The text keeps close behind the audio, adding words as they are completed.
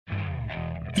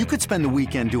You could spend the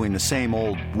weekend doing the same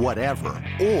old whatever,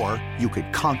 or you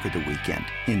could conquer the weekend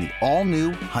in the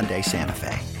all-new Hyundai Santa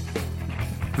Fe.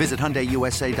 Visit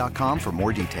HyundaiUSA.com for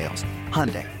more details.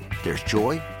 Hyundai, there's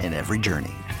joy in every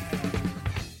journey.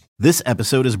 This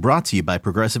episode is brought to you by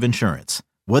Progressive Insurance.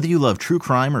 Whether you love true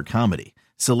crime or comedy,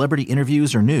 celebrity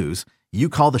interviews or news, you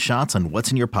call the shots on what's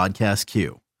in your podcast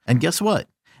queue. And guess what?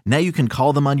 Now you can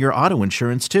call them on your auto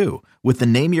insurance too with the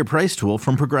Name Your Price tool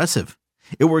from Progressive.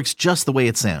 It works just the way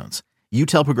it sounds. You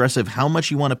tell Progressive how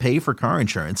much you want to pay for car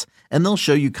insurance, and they'll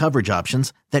show you coverage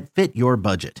options that fit your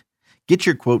budget. Get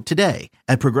your quote today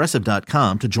at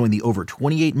Progressive.com to join the over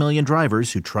 28 million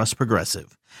drivers who trust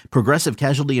Progressive. Progressive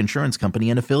Casualty Insurance Company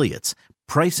and Affiliates.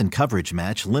 Price and coverage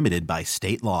match limited by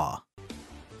state law.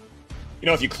 You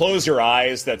know, if you close your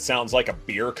eyes, that sounds like a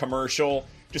beer commercial.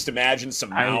 Just imagine some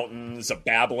mountains, a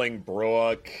babbling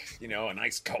brook, you know, a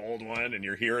nice cold one, and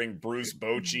you're hearing Bruce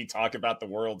Bochy talk about the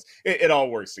world. It all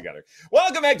works together.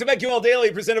 Welcome back to BetQL Daily,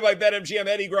 presented by BetMGM.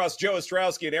 Eddie Gross, Joe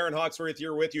Ostrowski, and Aaron Hawksworth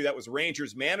here with you. That was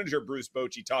Rangers manager Bruce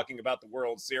Bochy talking about the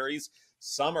World Series.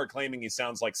 Some are claiming he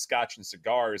sounds like scotch and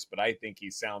cigars, but I think he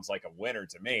sounds like a winner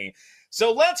to me.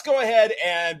 So let's go ahead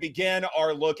and begin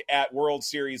our look at World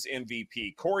Series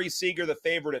MVP. Corey Seager, the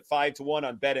favorite at 5-1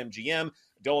 on BetMGM.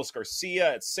 Adolis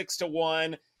Garcia at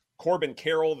 6-1. Corbin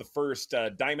Carroll, the first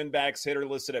Diamondbacks hitter,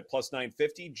 listed at plus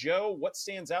 950. Joe, what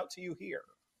stands out to you here?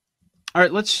 All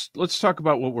right, let's talk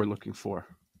about what we're looking for.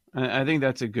 I think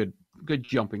that's a good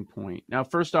jumping point. Now,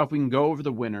 first off, we can go over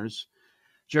the winners.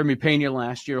 Jeremy Pena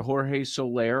last year, Jorge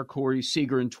Soler, Corey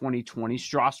Seager in 2020,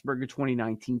 Strasburg in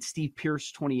 2019, Steve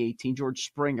Pearce 2018, George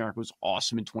Springer was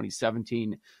awesome in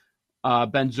 2017,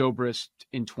 Ben Zobrist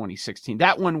in 2016.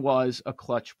 That one was a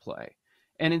clutch play.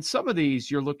 And in some of these,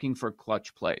 you're looking for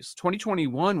clutch plays.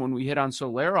 2021, when we hit on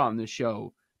Soler on the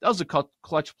show, that was a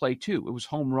clutch play too. It was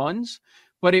home runs,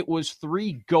 but it was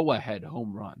 3 go-ahead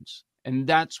home runs. And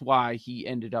that's why he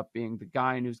ended up being the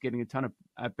guy who's getting a ton of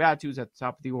at-bats. He was at the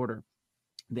top of the order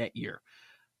that year.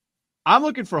 I'm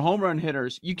looking for home run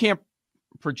hitters. You can't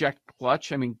project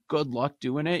clutch. I mean, good luck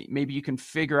doing it. Maybe you can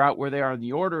figure out where they are in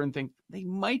the order and think they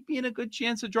might be in a good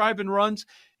chance of driving runs,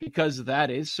 because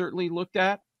that is certainly looked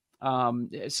at.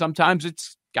 Sometimes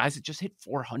it's guys that just hit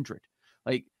 400.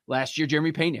 Like last year,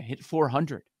 Jeremy Pena hit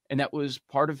 400, and that was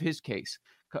part of his case.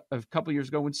 A couple years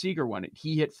ago when Seager won it,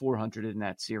 he hit 400 in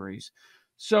that series.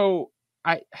 So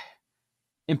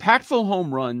impactful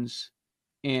home runs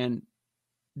and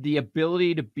the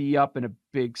ability to be up in a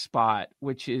big spot,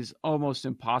 which is almost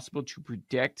impossible to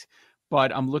predict,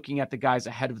 but I'm looking at the guys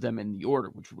ahead of them in the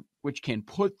order, which can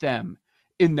put them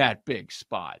in that big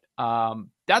spot.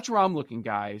 That's where I'm looking,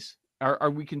 guys. Are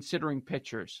we considering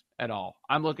pitchers at all?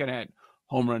 I'm looking at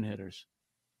home run hitters.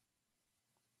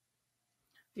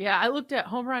 Yeah, I looked at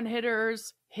home run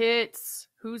hitters, hits,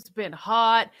 who's been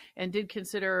hot, and did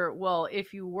consider, well,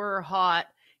 if you were hot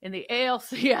in the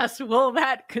ALCS, will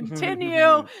that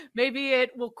continue? Maybe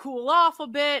it will cool off a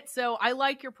bit. So I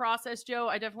like your process, Joe.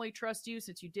 I definitely trust you,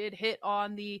 since you did hit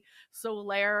on the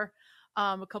Soler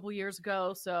a couple years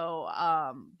ago. So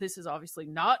this is obviously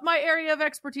not my area of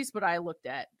expertise, but I looked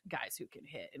at guys who can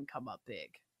hit and come up big.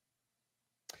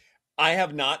 I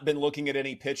have not been looking at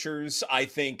any pitchers. I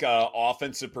think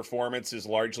offensive performance is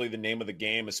largely the name of the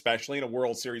game, especially in a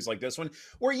World Series like this one,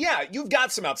 where, yeah, you've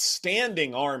got some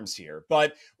outstanding arms here,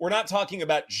 but we're not talking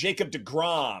about Jacob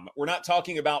deGrom. We're not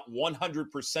talking about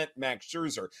 100% Max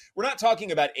Scherzer. We're not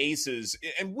talking about aces.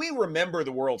 And we remember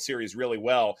the World Series really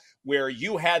well, where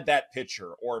you had that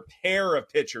pitcher or pair of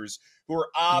pitchers who are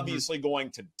obviously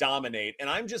going to dominate. And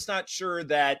I'm just not sure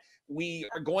that we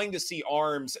are going to see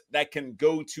arms that can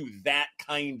go to that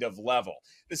kind of level.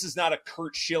 This is not a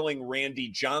Kurt Schilling, Randy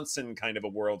Johnson kind of a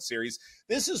World Series.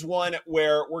 This is one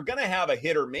where we're going to have a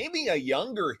hitter, maybe a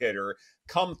younger hitter,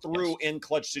 come through in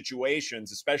clutch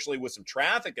situations, especially with some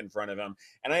traffic in front of him.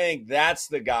 And I think that's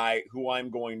the guy who I'm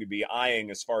going to be eyeing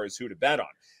as far as who to bet on.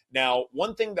 Now,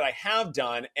 one thing that I have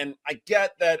done, and I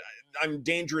get that I'm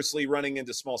dangerously running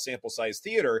into small sample size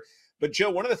theater, but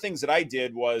Joe, one of the things that I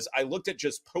did was I looked at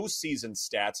just postseason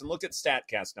stats and looked at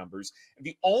StatCast numbers. If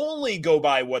you only go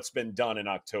by what's been done in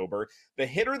October, the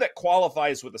hitter that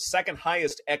qualifies with the second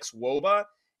highest xWOBA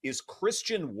is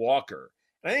Christian Walker.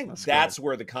 And I think that's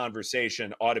where the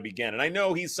conversation ought to begin. And I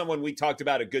know he's someone we talked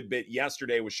about a good bit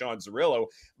yesterday with Sean Zerillo,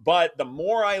 but the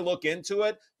more I look into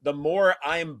it, the more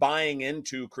I'm buying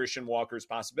into Christian Walker's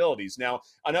possibilities. Now,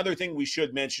 another thing we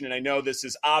should mention, and I know this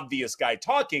is obvious guy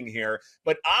talking here,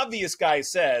 but obvious guy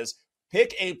says,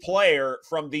 pick a player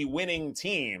from the winning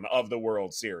team of the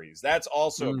World Series. That's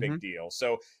also a big deal.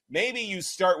 So maybe you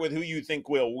start with who you think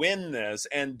will win this,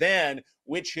 and then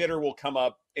which hitter will come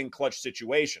up in clutch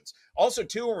situations. Also,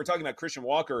 too, when we're talking about Christian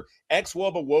Walker,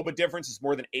 xWOBA-WOBA difference is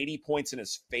more than 80 points in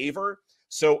his favor.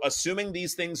 So assuming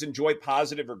these things enjoy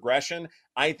positive regression,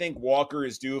 I think Walker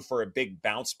is due for a big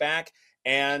bounce back.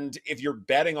 And if you're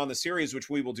betting on the series, which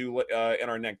we will do in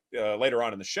our next later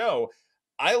on in the show,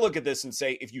 I look at this and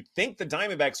say, if you think the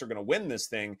Diamondbacks are going to win this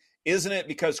thing, isn't it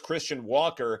because Christian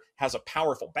Walker has a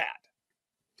powerful bat?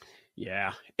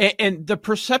 Yeah. And the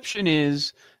perception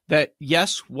is that,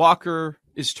 yes, Walker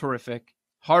is terrific,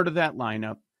 heart of that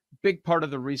lineup, big part of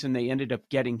the reason they ended up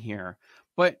getting here.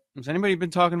 But has anybody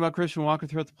been talking about Christian Walker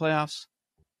throughout the playoffs?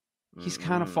 He's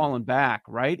kind of fallen back,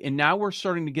 right? And now we're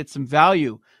starting to get some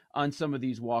value on some of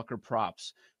these Walker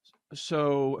props.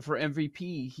 So for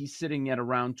MVP, he's sitting at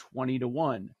around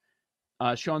 20-1.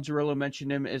 Sean Zerillo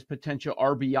mentioned him as potential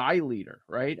RBI leader,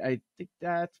 right? I think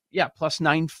that's, plus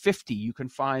 950 you can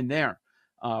find there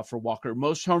for Walker.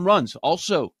 Most home runs,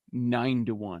 also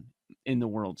 9-1 in the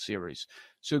World Series.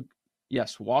 So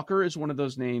yes, Walker is one of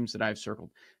those names that I've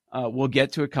circled. We'll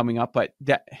get to it coming up, but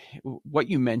that what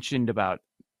you mentioned about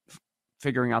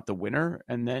figuring out the winner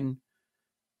and then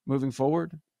moving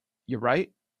forward, you're right.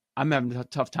 I'm having a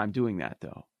tough time doing that,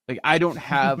 though. Like, I don't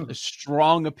have a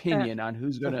strong opinion on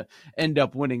who's going to end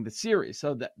up winning the series.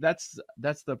 So that's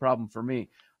the problem for me.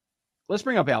 Let's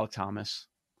bring up Alek Thomas.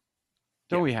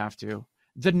 Don't we have to?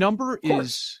 The number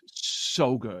is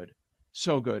so good.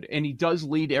 So good. And he does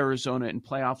lead Arizona in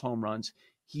playoff home runs.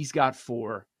 He's got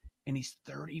 4, and he's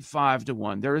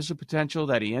 35-1. There is a potential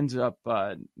that he ends up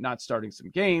not starting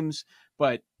some games,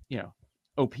 but,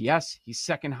 OPS, he's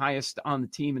second highest on the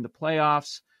team in the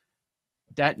playoffs.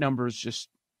 That number is just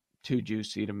too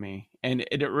juicy to me. And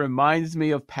it reminds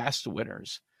me of past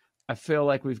winners. I feel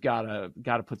like we've got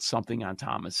to put something on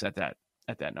Thomas at that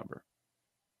number.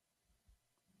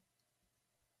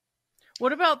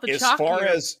 What about the as chalkier? Far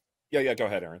as go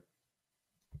ahead, Aaron.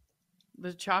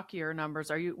 The chalkier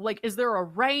numbers, is there a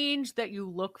range that you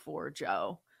look for,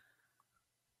 Joe?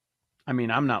 I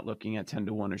mean, I'm not looking at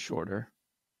 10-1 or shorter.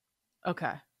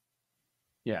 Okay.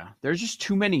 Yeah, there's just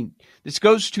too many. This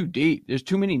goes too deep. There's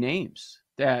too many names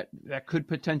that could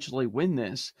potentially win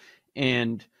this.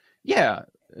 And yeah,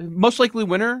 most likely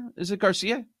winner, is it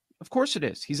Garcia? Of course it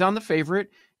is. He's on the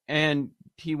favorite, and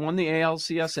he won the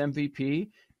ALCS MVP,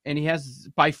 and he has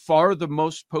by far the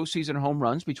most postseason home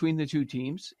runs between the two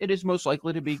teams. It is most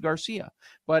likely to be Garcia.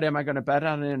 But am I going to bet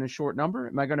on it in a short number?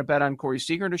 Am I going to bet on Corey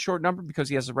Seager in a short number because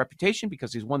he has a reputation,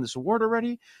 because he's won this award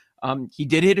already? He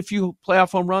did hit a few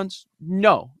playoff home runs.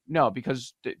 No,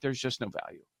 because there's just no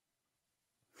value.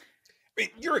 I mean,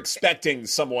 you're expecting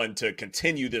someone to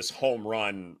continue this home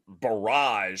run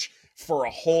barrage for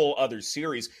a whole other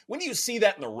series. When do you see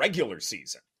that in the regular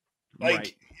season? Like,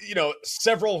 right.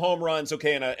 Several home runs,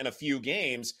 okay, in a few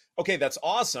games. Okay, that's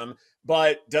awesome.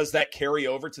 But does that carry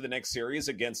over to the next series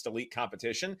against elite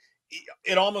competition?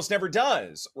 It almost never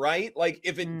does, right? Like,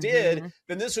 if it did,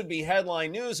 then this would be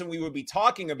headline news, and we would be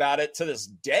talking about it to this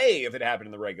day if it happened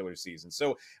in the regular season.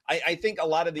 So I think a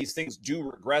lot of these things do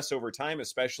regress over time,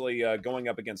 especially going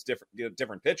up against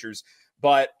different pitchers.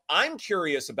 But I'm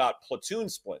curious about platoon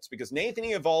splits, because Nathan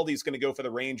Eovaldi is going to go for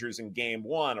the Rangers in game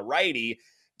 1, a righty.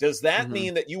 Does that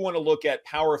mean that you want to look at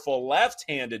powerful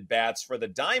left-handed bats for the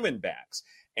Diamondbacks?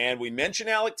 And we mentioned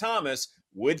Alek Thomas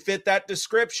would fit that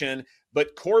description,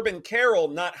 but Corbin Carroll,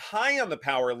 not high on the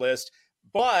power list,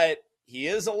 but he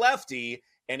is a lefty,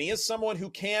 and he is someone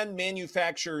who can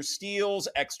manufacture steals,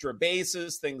 extra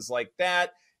bases, things like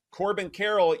that. Corbin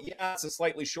Carroll, it's a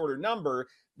slightly shorter number,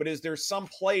 but is there some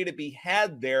play to be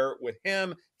had there with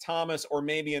him, Thomas, or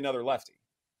maybe another lefty?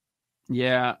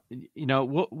 Yeah,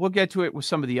 we'll get to it with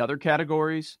some of the other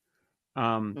categories,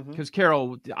 because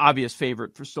Carroll, the obvious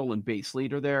favorite for stolen base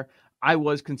leader there. I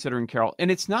was considering Carroll,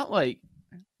 and it's not like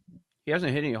he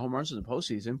hasn't hit any home runs in the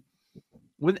postseason.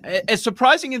 As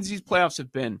surprising as these playoffs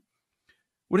have been,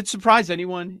 would it surprise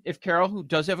anyone if Carroll, who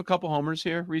does have a couple homers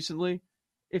here recently,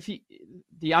 if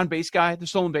the on-base guy, the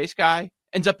stolen base guy,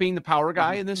 ends up being the power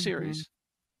guy in this series?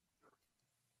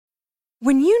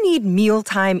 When you need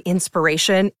mealtime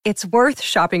inspiration, it's worth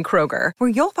shopping Kroger, where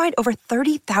you'll find over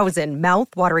 30,000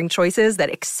 mouth-watering choices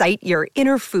that excite your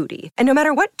inner foodie. And no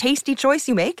matter what tasty choice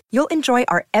you make, you'll enjoy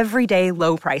our everyday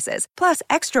low prices, plus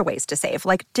extra ways to save,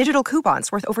 like digital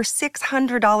coupons worth over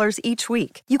 $600 each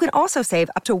week. You can also save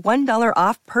up to $1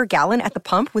 off per gallon at the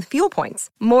pump with fuel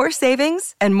points. More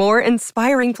savings and more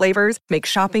inspiring flavors make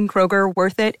shopping Kroger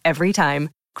worth it every time.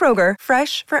 Kroger,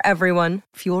 fresh for everyone.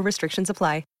 Fuel restrictions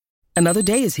apply. Another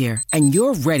day is here, and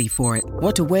you're ready for it.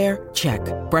 What to wear? Check.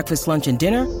 Breakfast, lunch, and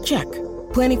dinner? Check.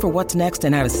 Planning for what's next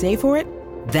and how to save for it?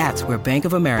 That's where Bank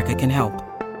of America can help.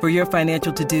 For your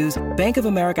financial to-dos, Bank of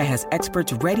America has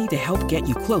experts ready to help get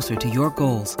you closer to your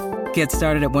goals. Get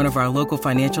started at one of our local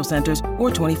financial centers or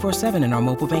 24/7 in our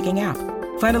mobile banking app.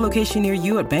 Find a location near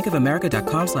you at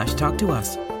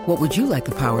bankofamerica.com/talktous. What would you like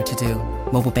the power to do?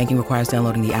 Mobile banking requires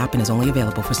downloading the app and is only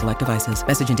available for select devices.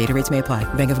 Message and data rates may apply.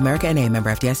 Bank of America N.A., member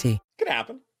FDIC. Could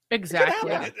happen.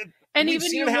 Exactly. And We've even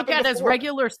seen you it look happen at his before.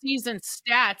 regular season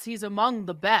stats, he's among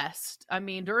the best. I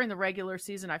mean, during the regular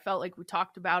season, I felt like we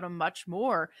talked about him much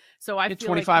more. So I feel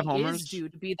 25 like he homers. is due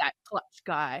to be that clutch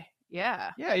guy.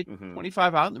 Yeah. Yeah,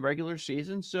 25 out in the regular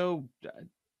season, so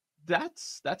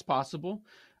that's possible.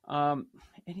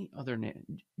 Any other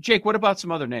name? Jake, what about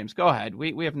some other names? Go ahead.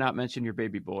 We have not mentioned your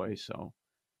baby boy, so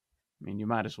I mean, you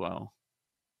might as well.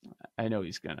 I know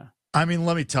he's gonna. I mean,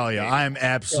 let me tell you, I am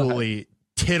absolutely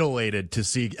titillated to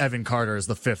see Evan Carter as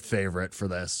the 5th favorite for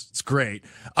this. It's great.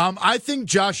 I think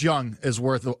Josh Young is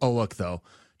worth a look, though,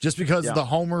 just because of the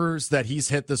homers that he's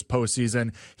hit this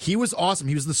postseason. He was awesome.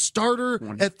 He was the starter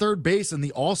at third base in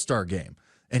the All-Star game,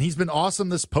 and he's been awesome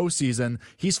this postseason.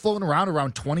 He's floating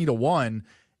around 20-1.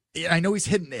 I know he's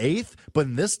hitting 8th, but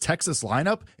in this Texas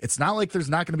lineup, it's not like there's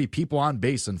not going to be people on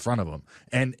base in front of him.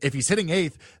 And if he's hitting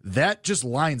 8th, that just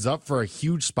lines up for a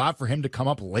huge spot for him to come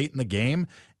up late in the game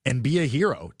and be a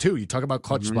hero, too. You talk about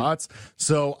clutch spots.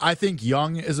 So I think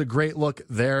Young is a great look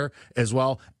there as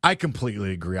well. I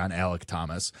completely agree on Alek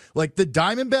Thomas. Like, the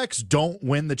Diamondbacks don't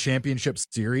win the championship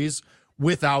series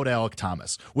without Alek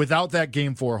Thomas, without that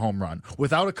Game 4 home run,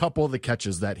 without a couple of the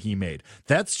catches that he made.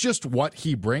 That's just what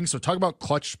he brings. So talk about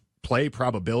clutch play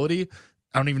probability.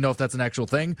 I don't even know if that's an actual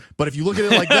thing, but if you look at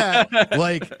it like that,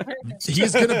 like,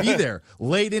 he's going to be there.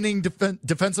 Late inning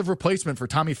defensive replacement for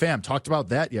Tommy Pham. Talked about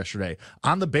that yesterday.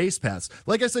 On the base paths.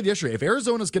 Like I said yesterday, if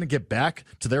Arizona's going to get back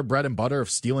to their bread and butter of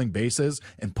stealing bases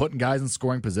and putting guys in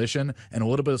scoring position and a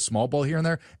little bit of small ball here and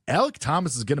there, Alek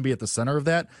Thomas is going to be at the center of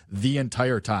that the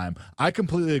entire time. I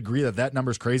completely agree that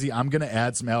number's crazy. I'm going to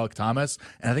add some Alek Thomas,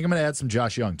 and I think I'm going to add some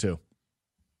Josh Young, too.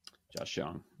 Josh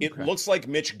Young. It looks like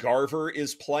Mitch Garver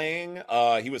is playing.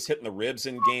 He was hitting the ribs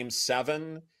in Game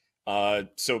 7.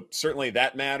 So certainly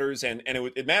that matters. And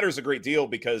it matters a great deal,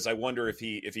 because I wonder if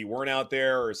he weren't out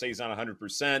there, or say he's not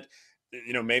 100%,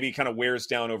 maybe he kind of wears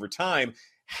down over time.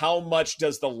 How much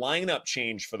does the lineup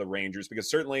change for the Rangers? Because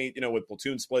certainly, with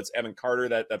platoon splits, Evan Carter,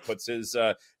 that puts his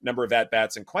number of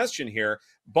at-bats in question here.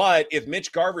 But if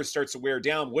Mitch Garver starts to wear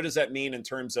down, what does that mean in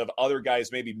terms of other guys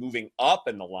maybe moving up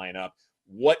in the lineup?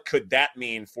 What could that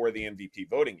mean for the MVP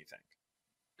voting, you think?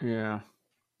 Yeah.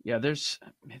 There's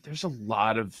a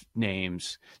lot of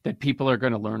names that people are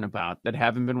going to learn about that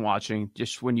haven't been watching.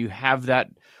 Just when you have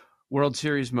that World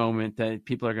Series moment that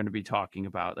people are going to be talking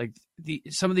about, like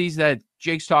some of these that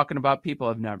Jake's talking about, people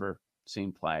have never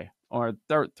seen play, or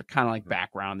they're kind of like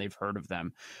background. They've heard of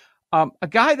them. A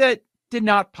guy that did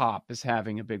not pop is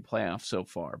having a big playoff so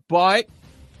far, but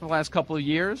the last couple of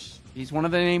years, he's one of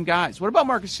the named guys. What about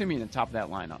Marcus Semien at the top of that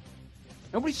lineup?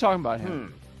 Nobody's talking about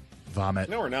him. Vomit.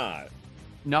 No, we're not.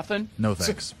 Nothing? No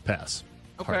thanks. Pass.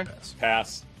 Okay. Hard pass.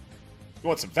 Pass. You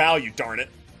want some value, darn it.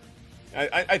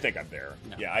 I think I'm there.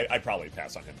 No. Yeah, I'd probably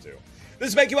pass on him, too. This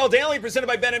is BetQL Daily, presented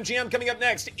by BetMGM. Coming up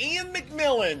next, Ian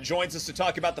McMillan joins us to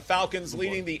talk about the Falcons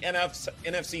leading the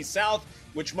NFC South,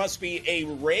 which must be a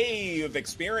rave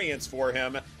experience for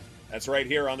him. That's right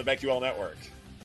here on the BetQL Network.